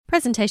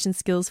Presentation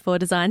Skills for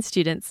Design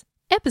Students,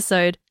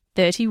 Episode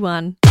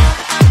 31.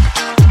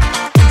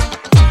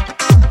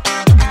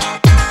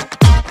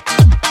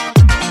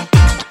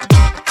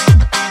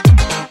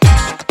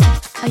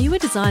 Are you a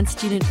design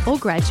student or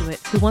graduate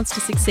who wants to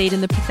succeed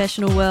in the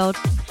professional world?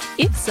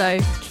 If so,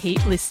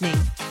 keep listening.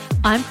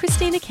 I'm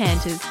Christina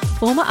Canters,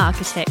 former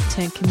architect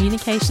turned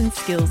communication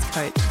skills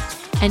coach,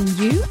 and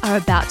you are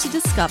about to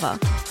discover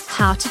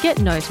how to get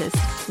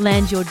noticed,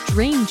 land your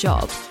dream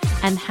job,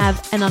 and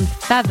have an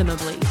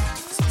unfathomably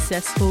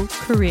successful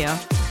career.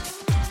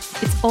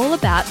 It's all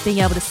about being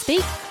able to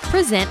speak,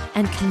 present,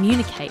 and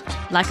communicate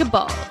like a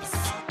boss.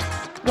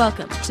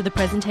 Welcome to the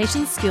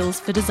Presentation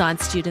Skills for Design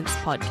Students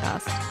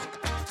podcast.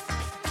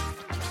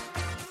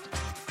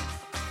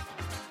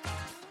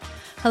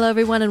 Hello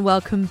everyone and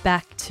welcome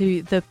back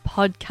to the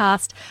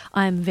podcast.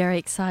 I'm very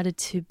excited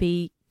to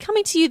be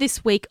coming to you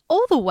this week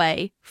all the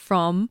way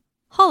from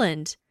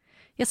Holland.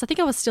 Yes, I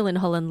think I was still in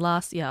Holland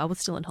last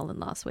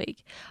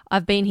week.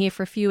 I've been here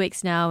for a few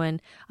weeks now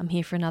and I'm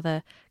here for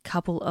another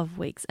couple of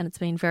weeks and it's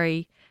been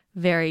very,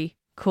 very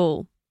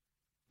cool.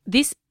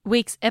 This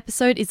week's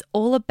episode is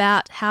all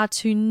about how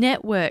to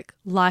network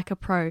like a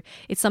pro.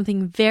 It's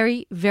something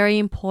very, very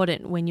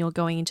important when you're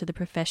going into the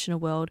professional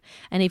world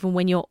and even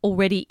when you're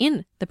already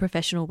in the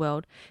professional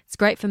world. It's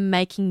great for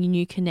making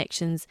new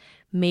connections,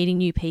 meeting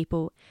new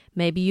people.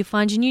 Maybe you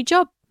find your new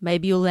job.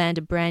 Maybe you'll land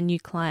a brand new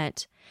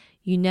client.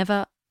 You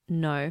never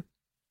know.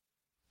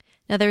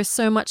 Now, there is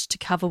so much to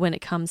cover when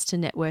it comes to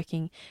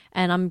networking,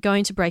 and I'm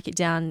going to break it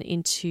down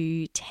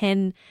into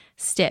 10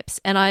 steps.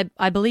 And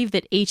I believe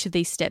that each of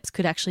these steps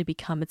could actually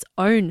become its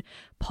own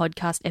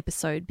podcast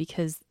episode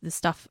because the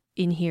stuff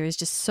in here is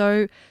just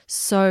so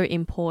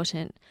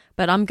important.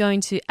 But I'm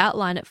going to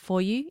outline it for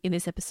you in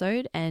this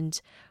episode, and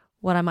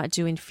what I might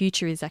do in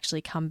future is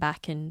actually come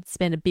back and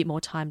spend a bit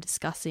more time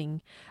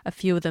discussing a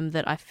few of them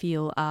that I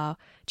feel are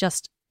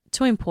just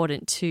too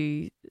important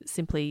to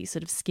simply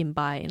sort of skim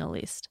by in a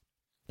list.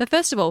 But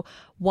first of all,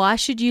 why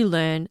should you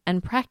learn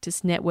and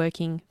practice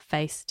networking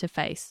face to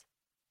face?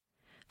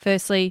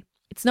 Firstly,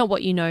 it's not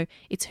what you know,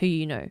 it's who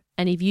you know.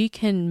 And if you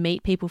can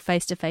meet people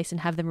face to face and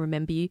have them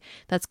remember you,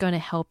 that's going to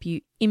help you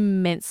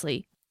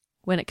immensely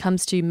when it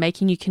comes to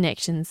making new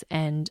connections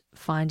and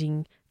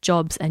finding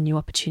jobs and new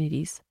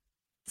opportunities.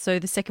 So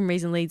the second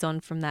reason leads on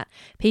from that.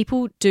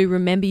 People do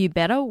remember you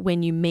better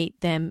when you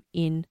meet them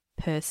in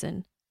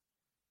person.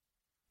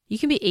 You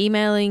can be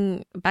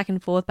emailing back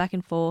and forth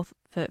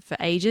for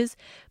ages,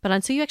 but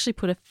until you actually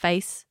put a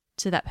face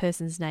to that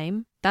person's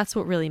name, that's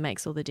what really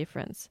makes all the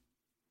difference.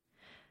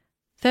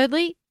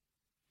 Thirdly,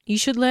 you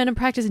should learn and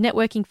practice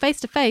networking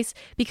face-to-face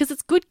because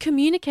it's good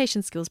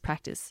communication skills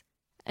practice.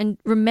 And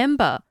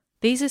remember,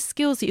 these are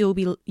skills that you'll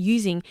be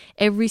using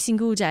every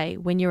single day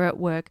when you're at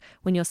work,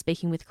 when you're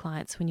speaking with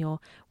clients, when you're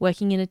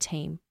working in a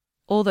team,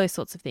 all those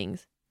sorts of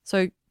things.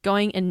 So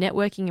going and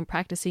networking and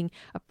practicing,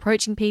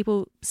 approaching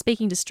people,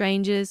 speaking to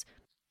strangers,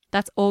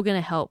 that's all going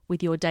to help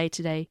with your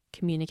day-to-day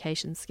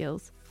communication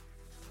skills.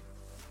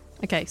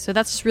 Okay, so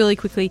that's just really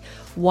quickly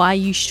why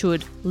you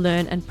should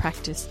learn and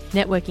practice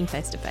networking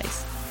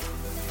face-to-face.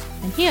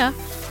 And here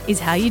is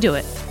how you do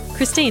it.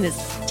 Christina's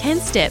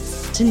 10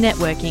 steps to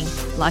networking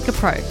like a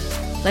pro.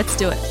 Let's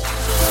do it.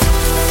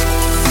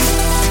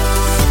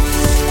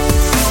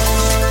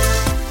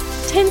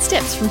 10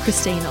 steps from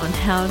Christina on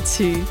how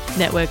to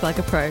network like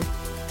a pro.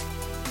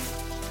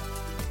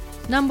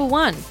 Number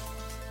 1,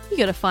 you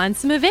got to find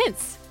some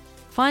events.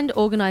 Find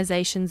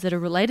organizations that are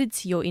related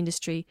to your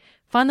industry.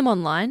 Find them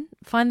online,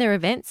 find their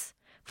events,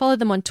 follow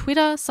them on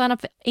Twitter, sign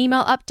up for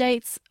email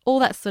updates, all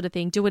that sort of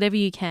thing. Do whatever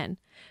you can.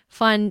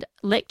 Find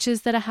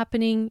lectures that are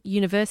happening,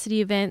 university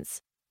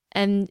events,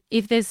 and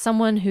if there's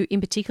someone who in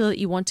particular that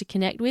you want to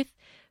connect with,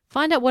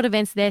 find out what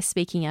events they're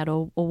speaking at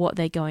or what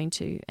they're going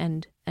to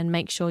and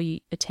make sure you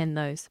attend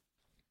those.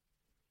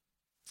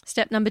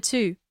 Step number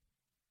 2,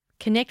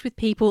 connect with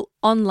people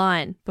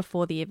online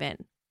before the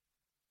event.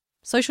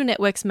 Social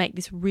networks make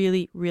this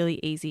really, really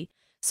easy.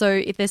 So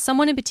if there's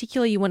someone in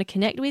particular you want to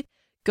connect with,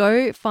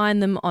 go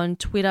find them on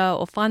Twitter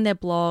or find their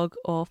blog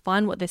or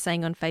find what they're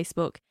saying on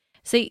Facebook.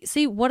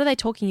 See what are they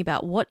talking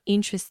about? What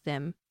interests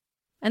them?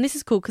 And this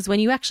is cool because when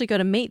you actually go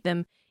to meet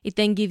them, it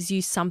then gives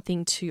you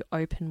something to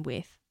open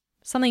with,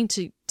 something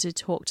to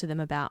talk to them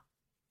about.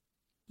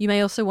 You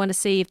may also want to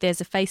see if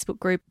there's a Facebook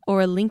group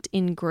or a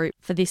LinkedIn group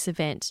for this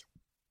event.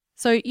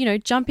 So,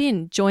 jump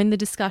in, join the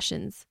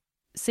discussions.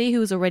 See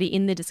who is already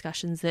in the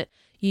discussions that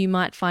you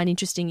might find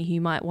interesting, who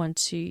you might want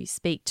to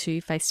speak to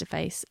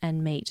face-to-face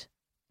and meet.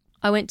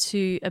 I went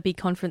to a big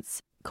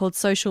conference called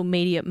Social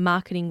Media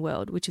Marketing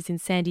World, which was in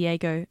San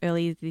Diego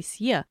earlier this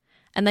year.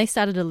 And they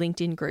started a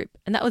LinkedIn group.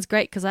 And that was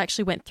great because I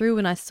actually went through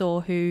and I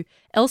saw who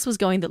else was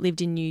going that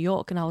lived in New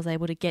York. And I was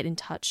able to get in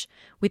touch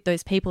with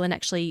those people and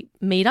actually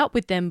meet up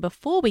with them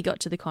before we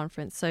got to the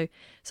conference. So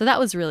that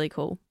was really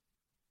cool.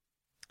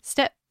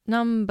 Step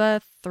number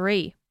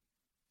 3.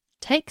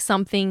 Take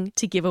something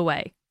to give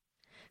away.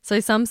 So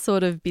some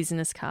sort of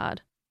business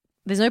card.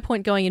 there's no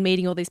point going and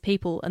meeting all these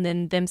people and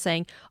then them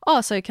saying,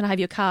 oh, so can I have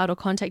your card or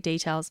contact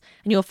details?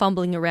 And you're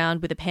fumbling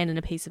around with a pen and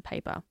a piece of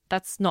paper.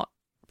 That's not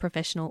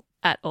professional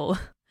at all.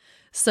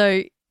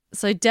 So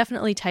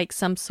definitely take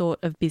some sort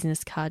of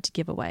business card to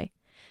give away.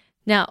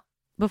 Now,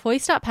 before you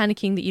start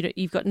panicking that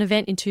you've got an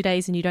event in 2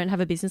 days and you don't have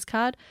a business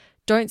card,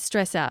 don't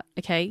stress out,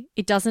 okay?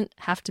 It doesn't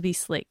have to be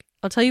slick.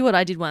 I'll tell you what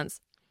I did once.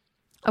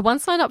 I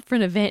once signed up for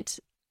an event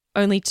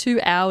only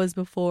 2 hours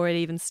before it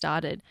even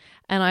started.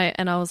 And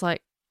I was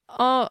like,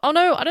 oh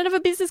no, I don't have a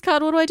business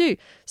card. What do I do?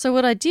 So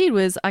what I did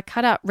was I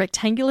cut out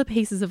rectangular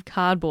pieces of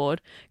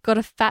cardboard, got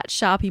a fat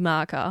Sharpie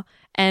marker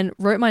and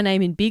wrote my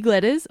name in big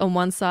letters on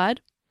one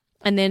side.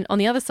 And then on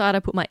the other side, I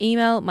put my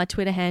email, my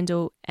Twitter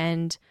handle,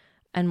 and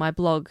my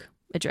blog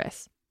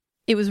address.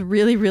 It was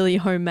really, really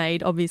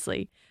homemade,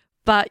 obviously.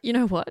 But you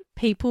know what?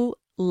 People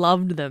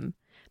loved them.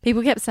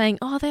 People kept saying,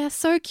 oh, they are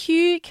so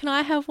cute. Can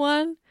I have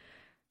one?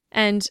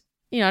 And,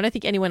 I don't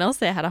think anyone else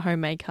there had a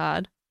homemade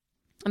card.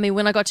 I mean,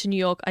 when I got to New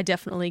York, I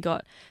definitely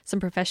got some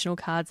professional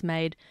cards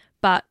made.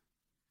 But,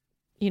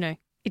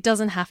 it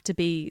doesn't have to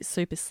be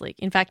super slick.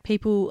 In fact,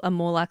 people are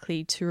more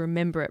likely to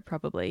remember it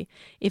probably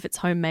if it's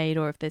homemade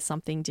or if there's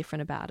something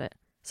different about it.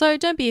 So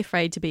don't be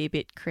afraid to be a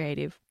bit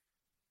creative.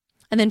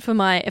 And then for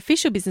my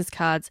official business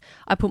cards,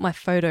 I put my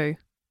photo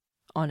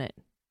on it.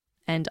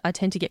 And I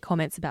tend to get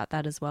comments about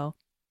that as well.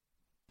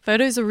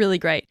 Photos are really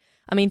great.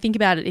 I mean, think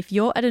about it. If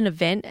you're at an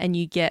event and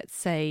you get,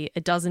 say, a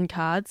dozen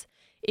cards,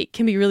 it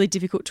can be really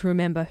difficult to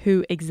remember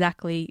who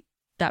exactly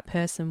that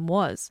person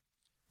was.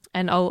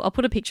 And I'll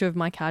put a picture of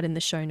my card in the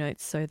show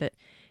notes so that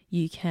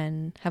you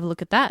can have a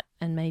look at that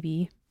and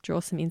maybe draw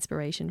some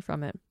inspiration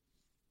from it.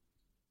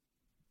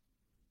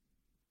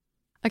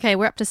 Okay,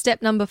 we're up to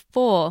step number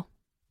 4.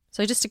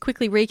 So just to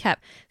quickly recap,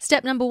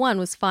 step number 1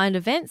 was find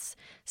events.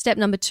 Step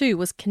number 2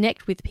 was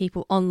connect with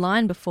people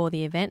online before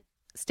the event.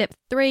 Step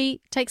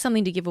 3, take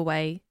something to give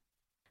away.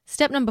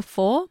 Step number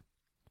 4,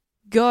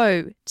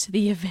 go to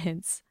the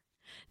events.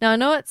 Now, I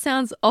know it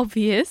sounds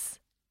obvious,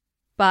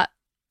 but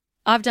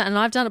I've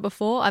done it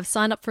before. I've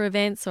signed up for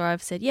events or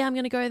I've said, yeah, I'm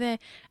going to go there,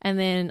 and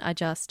then I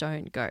just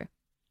don't go.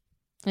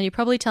 And you're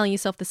probably telling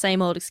yourself the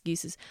same old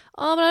excuses.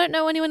 Oh, but I don't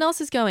know anyone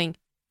else is going.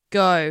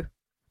 Go.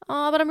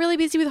 Oh, but I'm really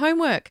busy with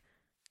homework.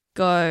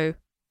 Go.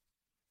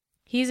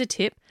 Here's a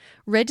tip.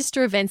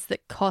 Register events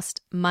that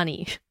cost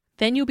money.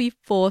 Then you'll be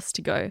forced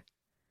to go.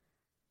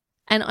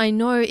 And I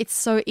know it's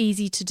so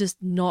easy to just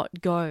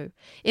not go.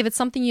 If it's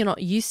something you're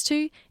not used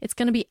to, it's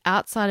going to be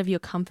outside of your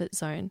comfort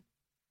zone.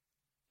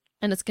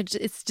 And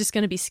it's just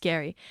going to be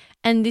scary.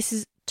 And this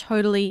is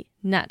totally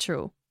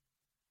natural.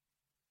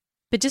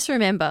 But just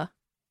remember,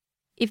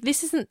 if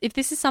this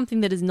is something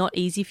that is not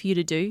easy for you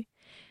to do,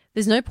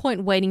 there's no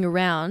point waiting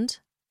around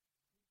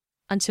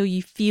until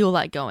you feel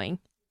like going.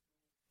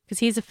 Because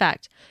here's a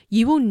fact.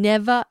 You will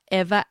never,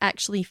 ever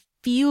actually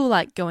feel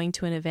like going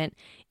to an event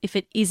if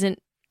it isn't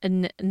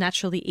a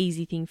naturally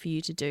easy thing for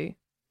you to do.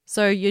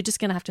 So you're just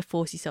going to have to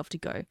force yourself to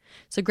go.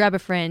 So grab a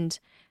friend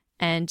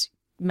and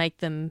make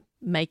them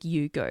make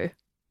you go.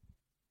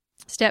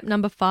 Step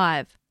number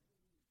 5,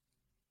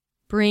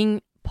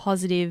 bring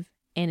positive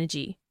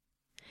energy.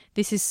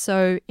 This is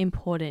so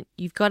important.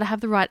 You've got to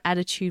have the right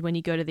attitude when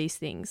you go to these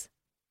things.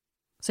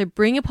 So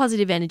bring a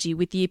positive energy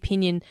with the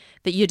opinion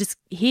that you're just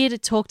here to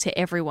talk to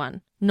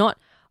everyone, not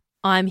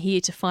I'm here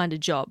to find a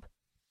job.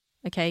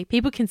 Okay?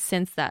 People can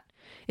sense that.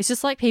 It's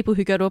just like people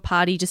who go to a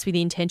party just with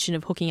the intention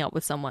of hooking up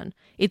with someone.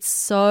 It's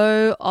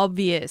so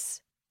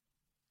obvious.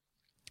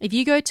 If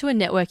you go to a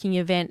networking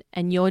event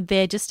and you're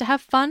there just to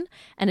have fun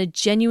and are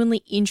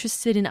genuinely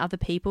interested in other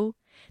people,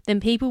 then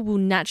people will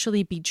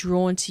naturally be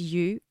drawn to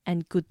you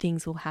and good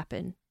things will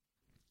happen.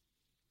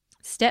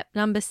 Step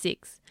number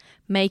 6,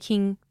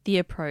 making the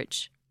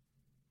approach.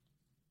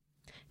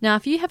 Now,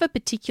 if you have a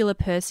particular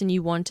person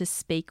you want to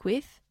speak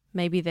with,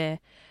 maybe they're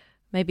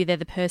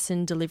the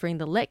person delivering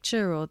the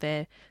lecture, or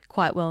they're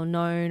quite well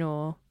known,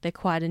 or they're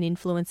quite an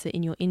influencer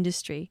in your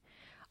industry,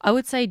 I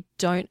would say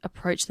don't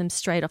approach them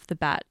straight off the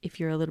bat if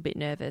you're a little bit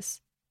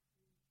nervous.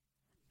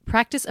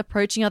 Practice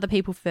approaching other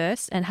people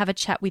first and have a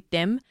chat with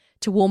them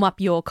to warm up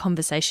your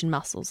conversation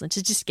muscles and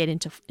to just get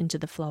into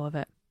the flow of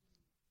it.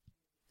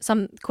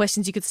 Some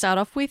questions you could start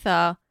off with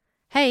are,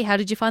 hey, how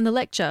did you find the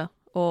lecture?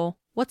 Or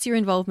what's your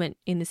involvement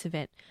in this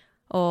event?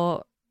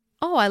 Or,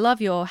 oh, I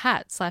love your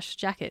hat /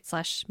 jacket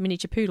 /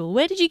 miniature poodle.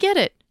 Where did you get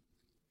it?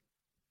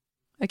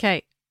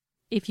 Okay,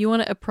 if you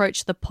want to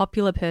approach the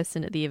popular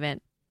person at the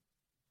event,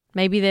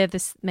 maybe they're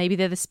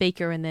the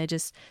speaker and they're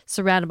just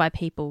surrounded by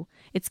people.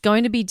 It's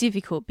going to be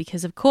difficult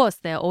because, of course,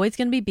 they're always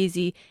going to be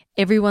busy.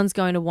 Everyone's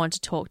going to want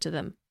to talk to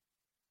them.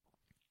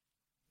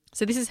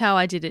 So this is how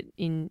I did it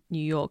in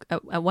New York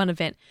at one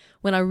event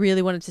when I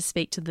really wanted to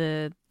speak to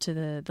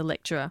the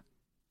lecturer.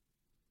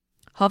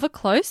 Hover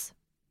close,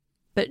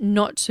 but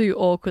not too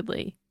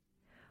awkwardly.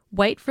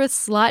 Wait for a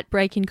slight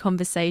break in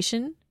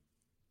conversation.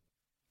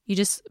 You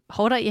just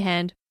hold out your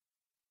hand.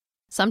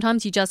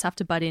 Sometimes you just have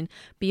to butt in,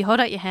 but you hold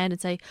out your hand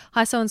and say,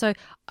 hi, so-and-so,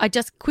 I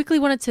just quickly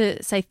wanted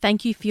to say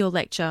thank you for your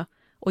lecture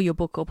or your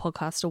book or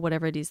podcast or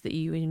whatever it is that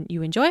you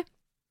enjoy.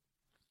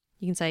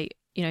 You can say,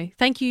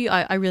 thank you,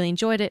 I really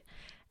enjoyed it.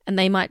 And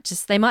they might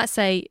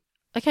say,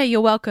 okay, you're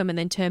welcome, and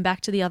then turn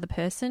back to the other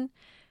person,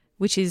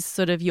 which is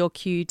sort of your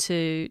cue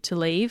to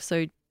leave.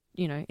 So,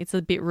 it's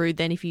a bit rude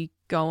then if you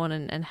go on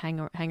and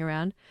hang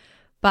around.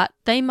 But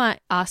they might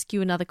ask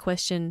you another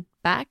question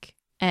back,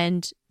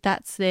 and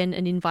that's then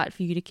an invite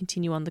for you to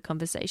continue on the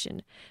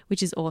conversation,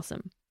 which is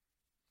awesome.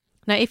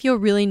 Now, if you're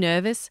really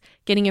nervous,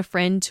 getting a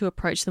friend to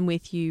approach them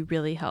with you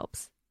really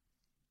helps.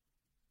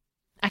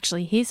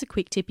 Actually, here's a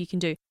quick tip you can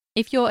do.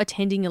 If you're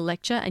attending a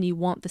lecture and you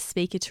want the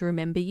speaker to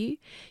remember you,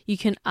 you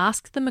can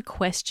ask them a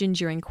question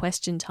during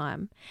question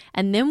time.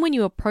 And then when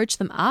you approach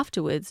them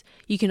afterwards,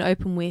 you can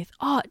open with,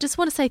 I just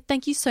want to say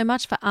thank you so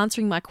much for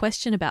answering my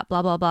question about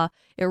blah, blah, blah.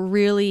 It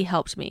really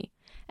helped me.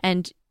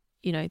 And,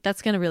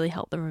 that's going to really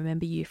help them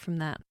remember you from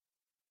that.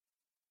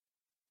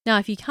 Now,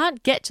 if you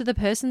can't get to the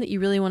person that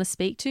you really want to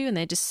speak to and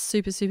they're just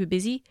super, super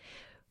busy,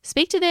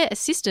 speak to their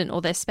assistant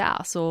or their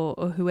spouse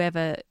or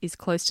whoever is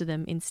close to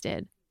them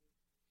instead.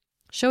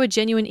 Show a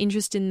genuine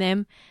interest in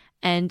them,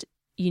 and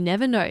you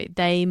never know,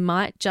 they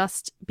might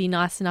just be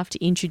nice enough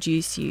to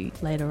introduce you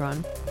later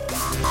on.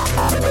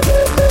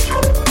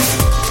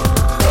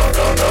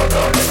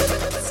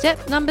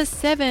 Step number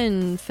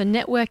 7 for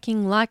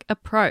networking like a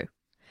pro.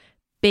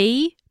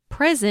 Be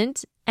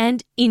present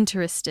and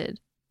interested.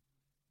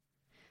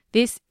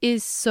 This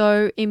is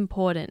so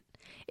important.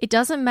 It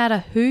doesn't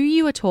matter who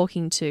you are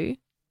talking to.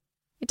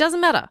 It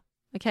doesn't matter,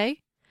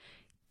 okay?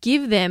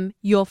 Give them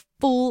your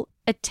full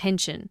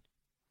attention.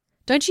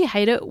 Don't you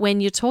hate it when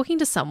you're talking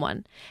to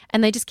someone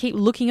and they just keep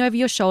looking over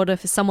your shoulder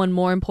for someone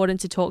more important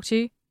to talk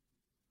to?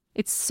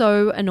 It's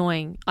so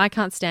annoying. I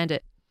can't stand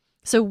it.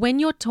 So when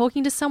you're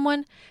talking to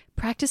someone,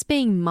 practice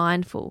being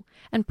mindful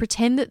and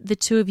pretend that the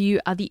two of you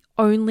are the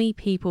only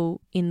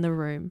people in the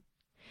room.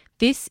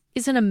 This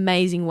is an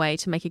amazing way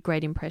to make a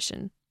great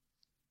impression.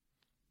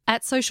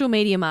 At Social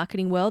Media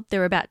Marketing World,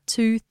 there are about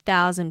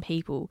 2,000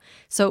 people,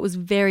 so it was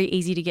very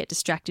easy to get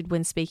distracted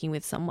when speaking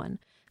with someone.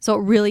 So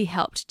it really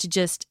helped to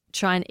just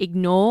try and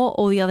ignore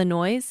all the other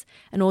noise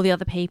and all the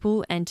other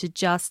people and to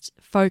just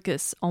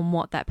focus on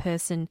what that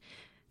person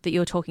that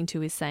you're talking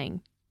to is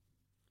saying.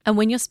 And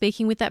when you're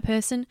speaking with that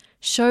person,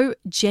 show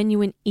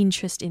genuine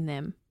interest in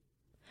them.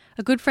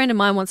 A good friend of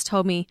mine once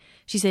told me,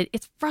 she said,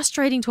 it's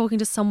frustrating talking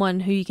to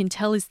someone who you can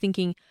tell is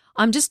thinking,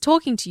 I'm just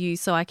talking to you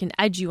so I can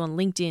add you on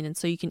LinkedIn and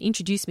so you can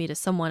introduce me to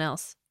someone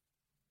else.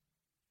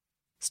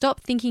 Stop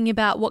thinking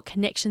about what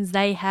connections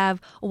they have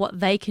or what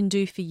they can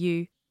do for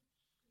you.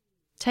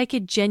 Take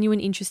a genuine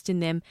interest in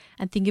them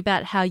and think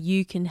about how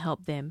you can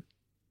help them.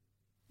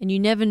 And you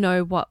never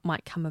know what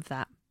might come of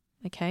that,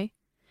 okay?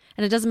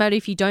 And it doesn't matter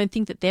if you don't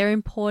think that they're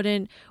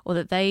important or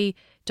that they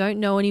don't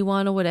know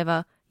anyone or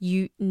whatever.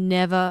 You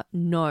never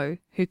know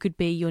who could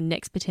be your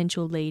next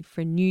potential lead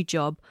for a new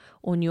job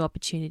or new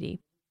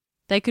opportunity.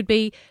 They could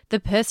be the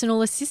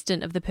personal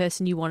assistant of the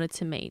person you wanted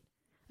to meet.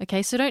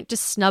 Okay, so don't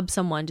just snub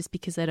someone just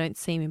because they don't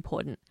seem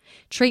important.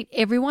 Treat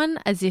everyone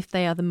as if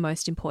they are the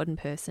most important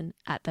person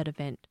at that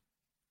event.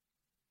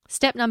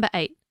 Step number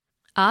 8,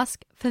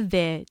 ask for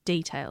their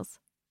details.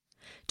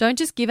 Don't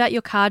just give out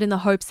your card in the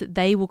hopes that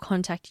they will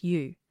contact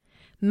you.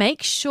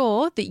 Make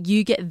sure that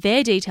you get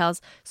their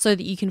details so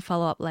that you can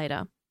follow up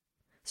later.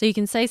 So you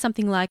can say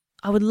something like,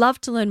 I would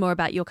love to learn more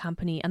about your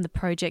company and the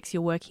projects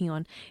you're working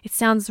on. It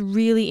sounds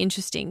really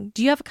interesting.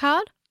 Do you have a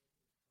card?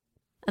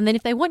 And then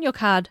if they want your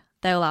card,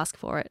 they'll ask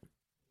for it.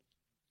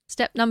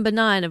 Step number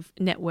 9 of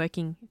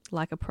networking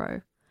like a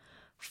pro,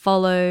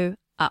 follow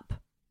up.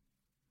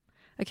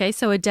 Okay,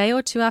 so a day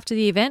or two after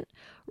the event,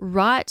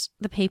 write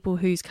the people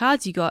whose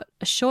cards you got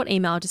a short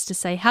email just to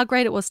say how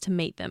great it was to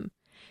meet them.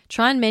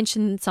 Try and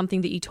mention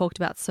something that you talked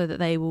about so that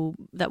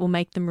that will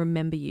make them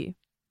remember you.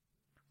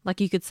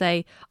 Like you could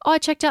say, I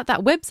checked out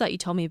that website you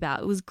told me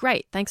about. It was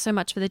great. Thanks so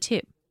much for the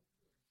tip.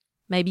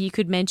 Maybe you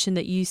could mention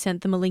that you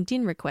sent them a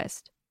LinkedIn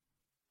request.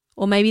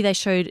 Or maybe they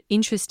showed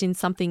interest in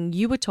something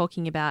you were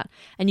talking about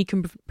and you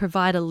can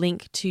provide a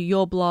link to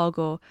your blog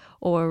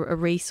or a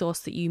resource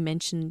that you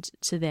mentioned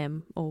to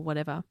them or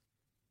whatever.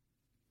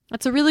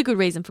 That's a really good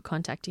reason for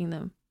contacting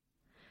them.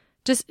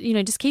 Just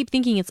keep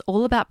thinking it's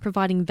all about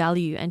providing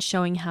value and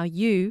showing how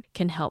you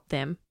can help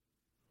them.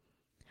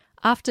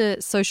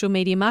 After Social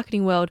Media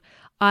Marketing World,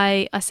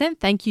 I sent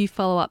thank you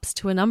follow-ups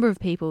to a number of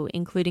people,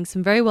 including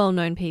some very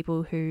well-known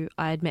people who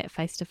I had met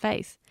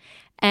face-to-face.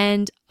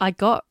 And I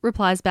got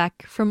replies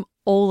back from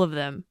all of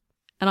them.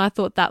 And I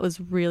thought that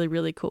was really,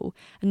 really cool.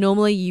 And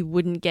normally you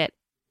wouldn't get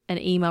an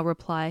email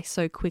reply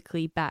so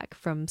quickly back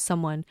from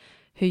someone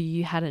who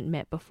you hadn't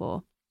met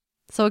before.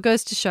 So it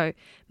goes to show,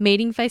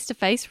 meeting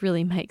face-to-face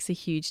really makes a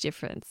huge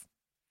difference.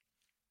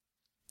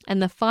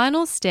 And the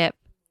final step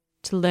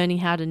to learning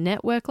how to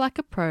network like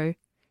a pro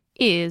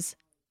is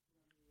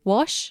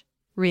wash,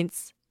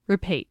 rinse,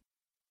 repeat.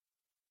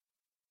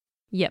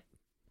 Yep,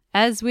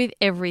 as with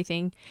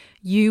everything,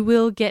 you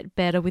will get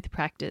better with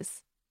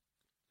practice.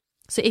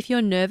 So if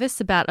you're nervous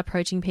about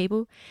approaching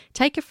people,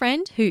 take a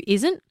friend who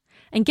isn't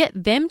and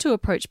get them to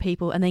approach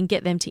people and then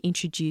get them to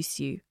introduce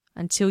you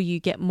until you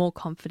get more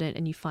confident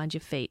and you find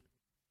your feet.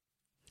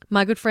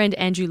 My good friend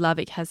Andrew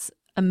Lovick has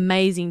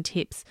amazing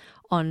tips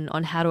on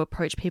how to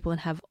approach people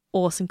and have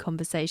awesome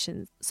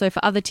conversations. So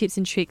for other tips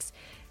and tricks,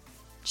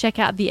 check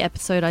out the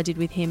episode I did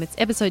with him. It's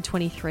episode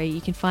 23.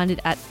 You can find it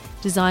at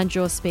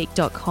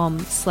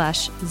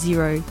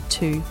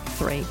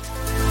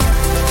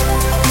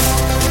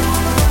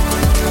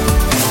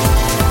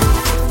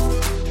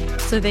designdrawspeak.com/023.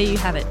 So there you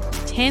have it.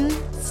 10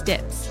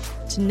 steps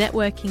to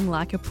networking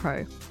like a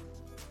pro.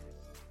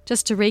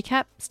 Just to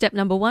recap, step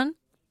number 1,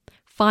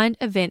 find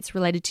events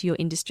related to your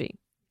industry.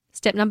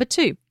 Step number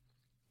 2,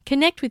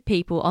 connect with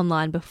people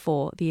online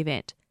before the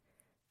event.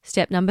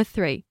 Step number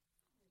 3,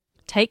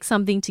 take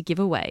something to give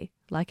away,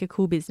 like a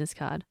cool business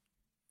card.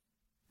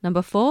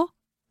 Number 4,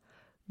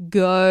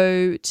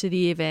 go to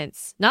the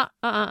events.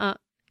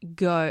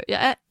 Go.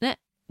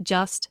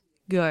 Just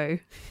go.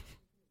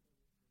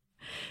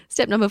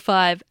 Step number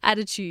 5,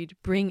 attitude.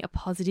 Bring a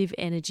positive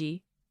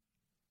energy.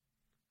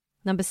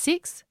 Number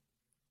 6,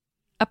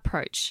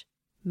 approach.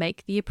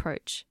 Make the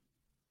approach.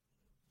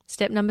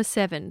 Step number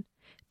 7,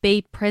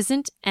 be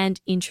present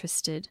and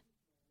interested.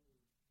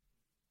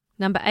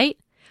 Number 8,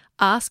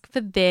 ask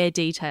for their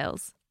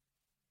details.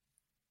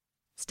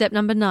 Step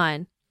number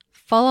 9,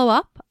 follow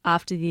up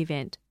after the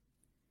event.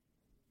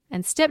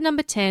 And step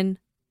number 10,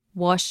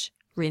 wash,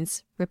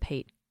 rinse,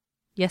 repeat.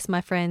 Yes,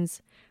 my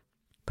friends,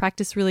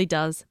 practice really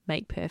does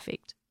make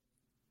perfect.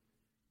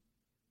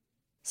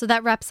 So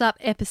that wraps up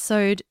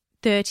episode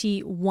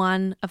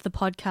 31 of the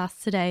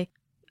podcast today.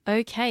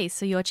 Okay,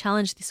 so your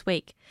challenge this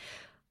week.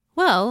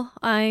 Well,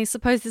 I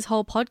suppose this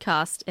whole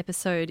podcast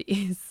episode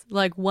is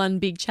like one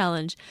big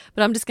challenge,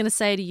 but I'm just going to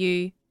say to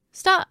you,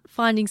 start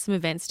finding some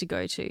events to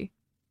go to.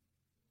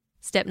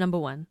 Step number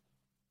 1.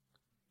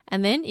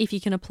 And then if you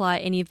can apply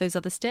any of those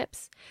other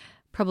steps,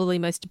 probably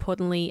most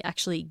importantly,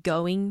 actually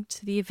going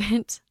to the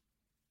event,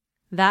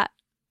 that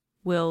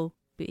will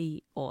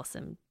be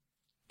awesome.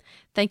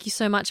 Thank you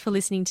so much for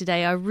listening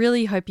today. I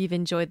really hope you've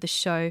enjoyed the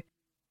show.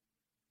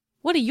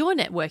 What are your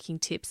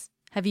networking tips?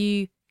 Have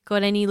you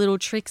got any little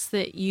tricks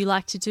that you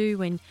like to do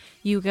when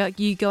you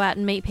go out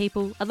and meet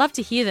people? I'd love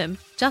to hear them.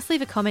 Just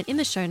leave a comment in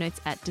the show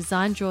notes at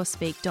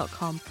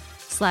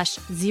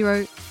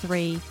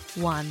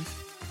designdrawspeak.com/031.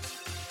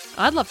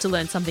 I'd love to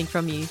learn something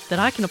from you that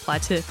I can apply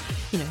to,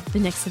 the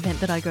next event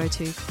that I go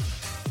to.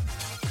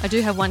 I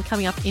do have one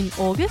coming up in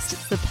August.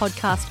 It's the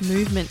Podcast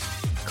Movement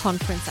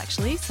Conference,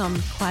 actually, so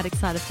I'm quite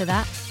excited for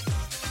that.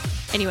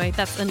 Anyway,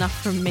 that's enough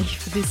from me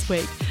for this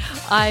week.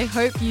 I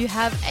hope you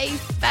have a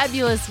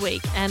fabulous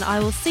week, and I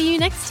will see you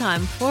next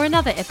time for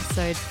another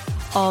episode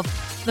of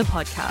the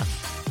podcast.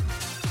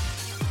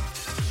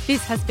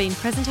 This has been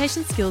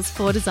Presentation Skills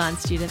for Design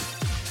Students,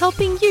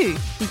 helping you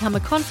become a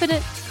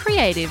confident,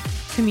 creative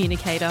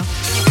communicator.